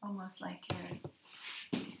one, almost like your...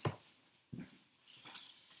 If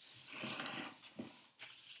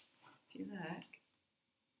you look.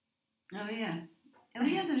 Oh yeah,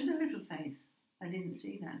 there's a little face. I didn't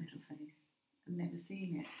see that little face. I've never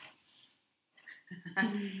seen it.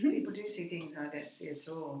 People do see things I don't see at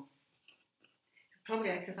all.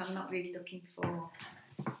 Probably because I'm not really looking for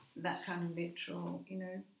that kind of literal,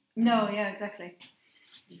 No, yeah, exactly.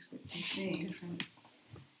 You see different.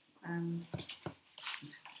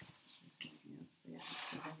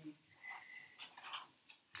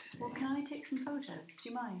 Well, can I take some photos? Do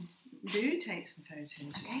you mind? Do take some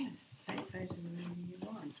photos. Okay. Take photos of anything you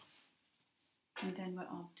want. And then what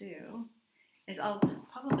I'll do is I'll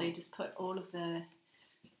probably just put all of the...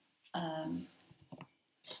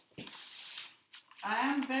 I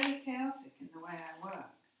am very chaotic in the way I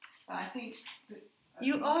work, but I think...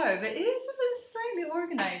 You are, but it is a slightly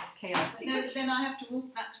organised chaos. No, but then I have to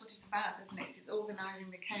walk. That's what it's about, isn't it? It's organising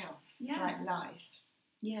the chaos. Yeah. It's like life.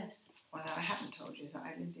 Yes. Well, I haven't told you that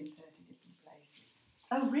I lived in 30 different places.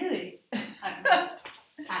 Oh, really? I've moved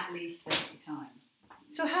at least 30 times.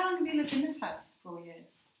 So how long have you lived in this house? 4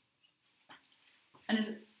 years. And is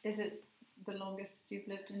it the longest you've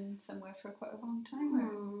lived in somewhere for quite a long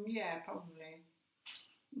time? Yeah, probably.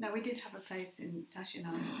 No, we did have a place in Tash and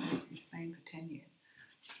I had a place in Spain for 10 years.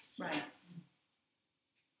 Right.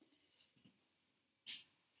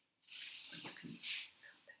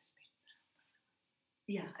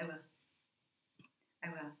 Yeah, I will.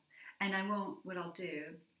 And I won't, what I'll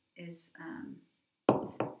do is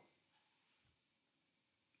I'll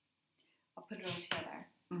put it all together.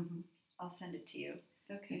 Mm-hmm. I'll send it to you.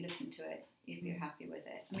 Okay. You listen to it if you're happy with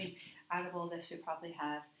it. Out of all this, we probably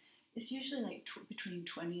have, it's usually like between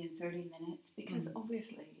 20 and 30 minutes because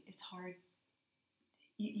obviously it's hard.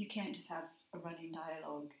 You can't just have a running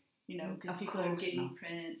dialogue, because people are getting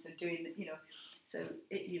prints, they're doing, so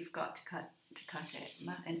you've got to cut it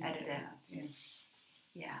and edit it. Yeah.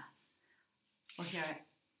 Yeah. Well, here,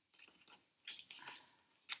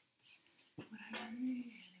 what I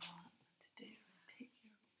really want to do is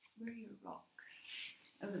where are your rocks?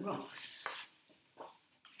 Oh, the rocks.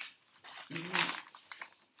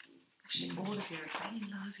 Actually, all of I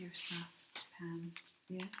love your stuff, Pam.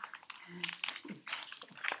 Yeah.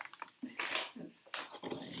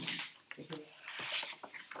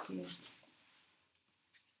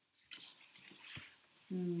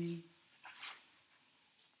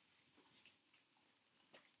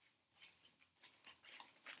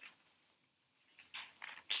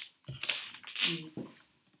 Yeah.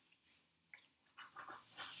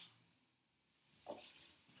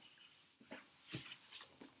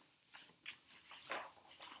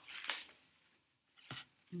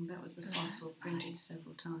 That was the fossil printed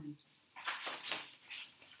several times.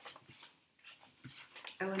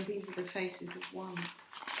 Oh, and these are the faces of one.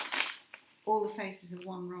 All the faces of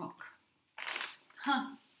one rock.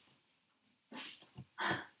 Huh.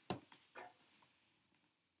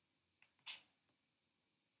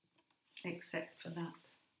 Except for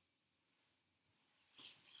that,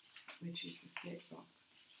 which is the split rock.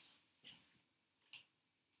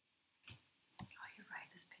 Oh, you're right.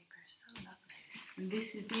 This paper is so lovely. And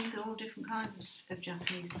these are all different kinds of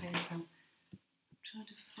Japanese paper. I'm trying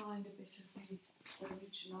to find a bit of the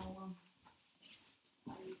original one.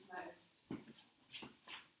 I use most.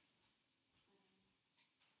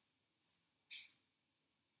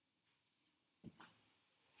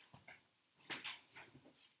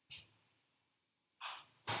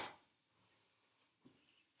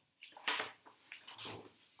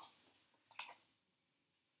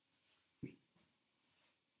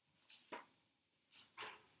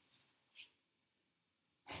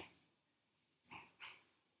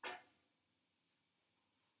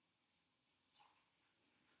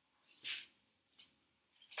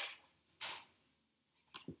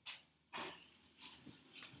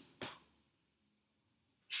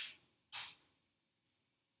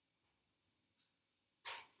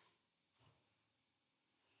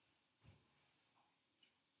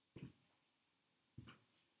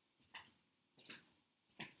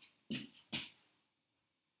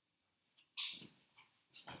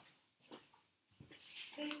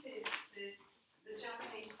 this is the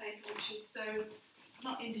Japanese paper, which is so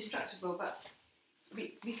not indestructible, but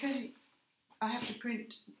because I have to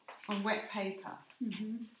print on wet paper,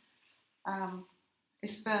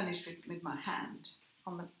 it's burnished with my hand.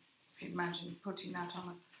 If you imagine putting that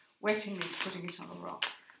on wetting is putting it on a rock.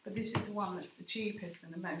 But this is the one that's the cheapest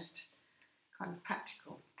and the most kind of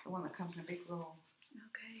practical, the one that comes in a big roll.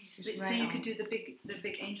 Okay, so you could do the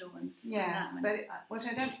big angel ones. Yeah, but what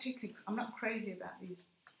I don't particularly, I'm not crazy about these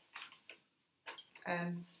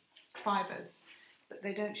fibres, but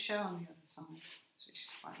they don't show on the other side, which is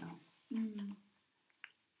quite nice.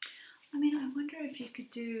 I mean, I wonder if you could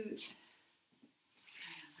do.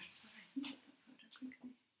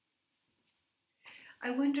 I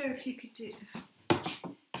wonder if you could do.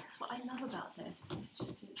 That's what I love about this. It's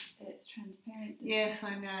just it's transparent. Yes,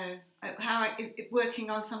 I know. How working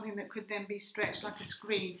on something that could then be stretched like a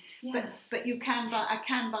screen. Yeah. But I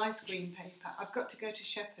can buy screen paper. I've got to go to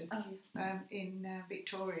Shepherd's in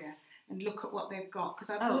Victoria and look at what they've got because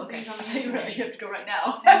I've got these on the internet. You have to go right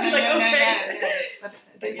now. No, I was like, okay. No.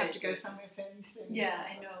 But I do have to go somewhere fairly soon. Yeah,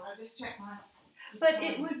 I know. I'll just check my. But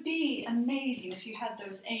it would be amazing if you had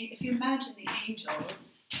those. If you imagine the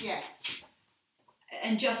angels. Yes.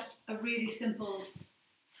 And just a really simple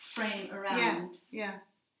frame around. Yeah.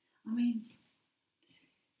 I mean,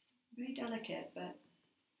 very delicate, but.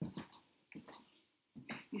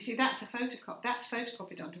 You see, that's a photocopy. That's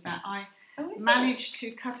photocopied onto that. I managed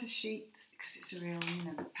to cut a sheet because it's a real,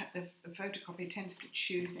 the photocopy tends to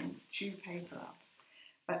chew paper up.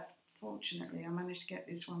 But fortunately, I managed to get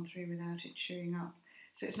this one through without it chewing up.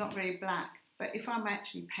 So it's not very black. But if I'm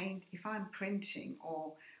actually if I'm printing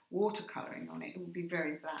or watercolouring on it, it would be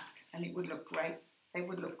very black and it would look great. They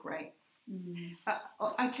would look great.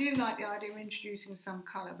 I do like the idea of introducing some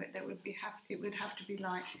colour, but it would have to be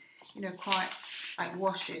like, quite like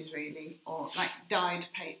washes really, or like dyed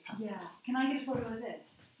paper. Yeah. Can I get a photo of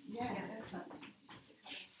this? Yeah, definitely.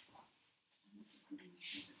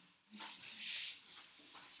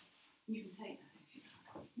 You can take that if you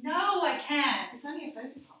like. No, I can't. It's only a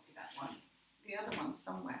photocopy, that one. The other one's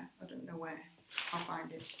somewhere. I don't know where. I'll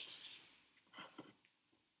find it.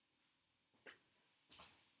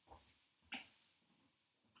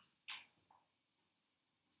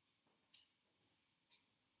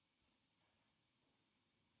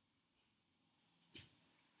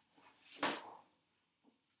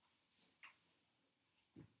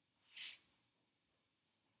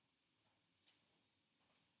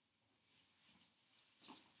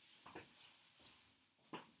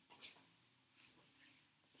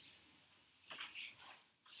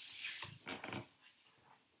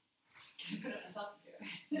 Put it on top of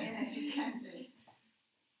you. Yes, you can do.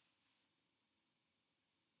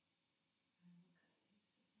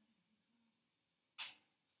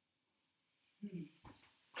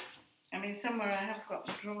 I mean, somewhere I have got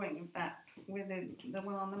the drawing of that with the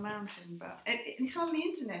one on the mountain, but it's on the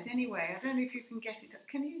internet anyway. I don't know if you can get it.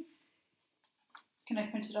 Can you? Can I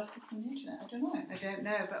print it off from the internet? I don't know. I don't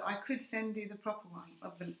know, but I could send you the proper one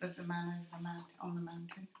of the man over the mountain on the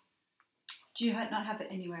mountain. Do you not have it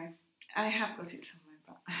anywhere? I have got it somewhere,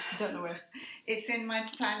 but I don't know where. It's in my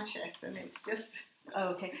plan chest, and it's just. Oh,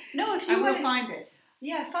 okay. No, if you I will find it.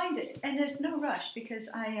 Yeah, find it, and there's no rush because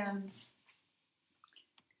I'm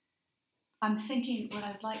thinking what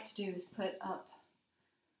I'd like to do is put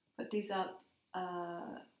these up,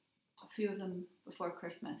 a few of them before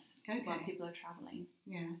Christmas while people are traveling.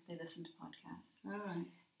 Yeah, they listen to podcasts. All right.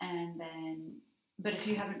 And then, but if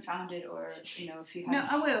you haven't found it, or if you haven't,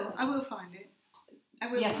 no, I will find it.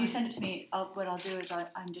 Yeah, if you send it to me, what I'll do is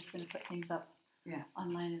I'm just going to put things up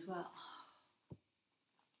online as well.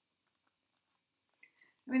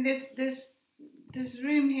 I mean, there's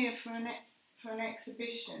room here for an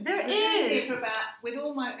exhibition. There is. For about, with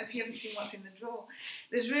all my, if you haven't seen what's in the drawer,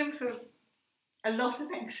 there's room for a lot of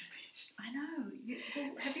exhibitions. I know.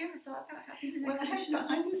 Have you ever thought about having an Well, exhibition?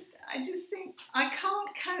 I just think I can't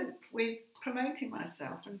cope with promoting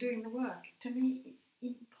myself and doing the work. To me, it's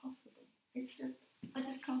impossible. I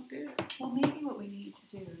just can't do it. Well, maybe what we need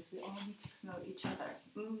to do is we all need to promote each other.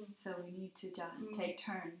 So we need to just take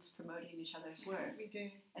turns promoting each other's work. We do.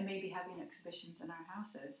 And maybe having exhibitions in our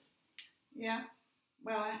houses. Yeah.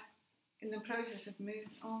 Well, in the process of moving.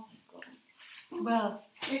 Oh, God. Well,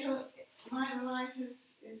 my life is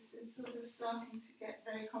sort of starting to get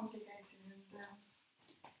very complicated.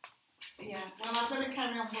 And yeah, well, I've got to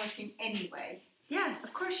carry on working anyway. Yeah,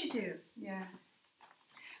 of course you do. Yeah.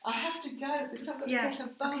 I have to go because I've got to get a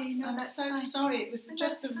bus. Okay, no, I'm so fine. sorry. It was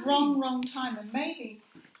just the wrong time, and maybe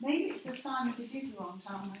it's a sign that it is the wrong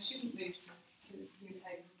time. I shouldn't move to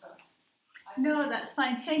UK, but no, that's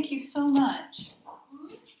fine. Thank you so much.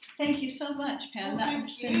 Thank you so much, Pam. Well,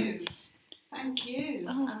 thank you. Thank you.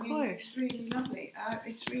 Oh, of course. It's really lovely.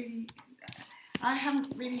 It's really. I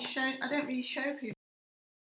don't really show people.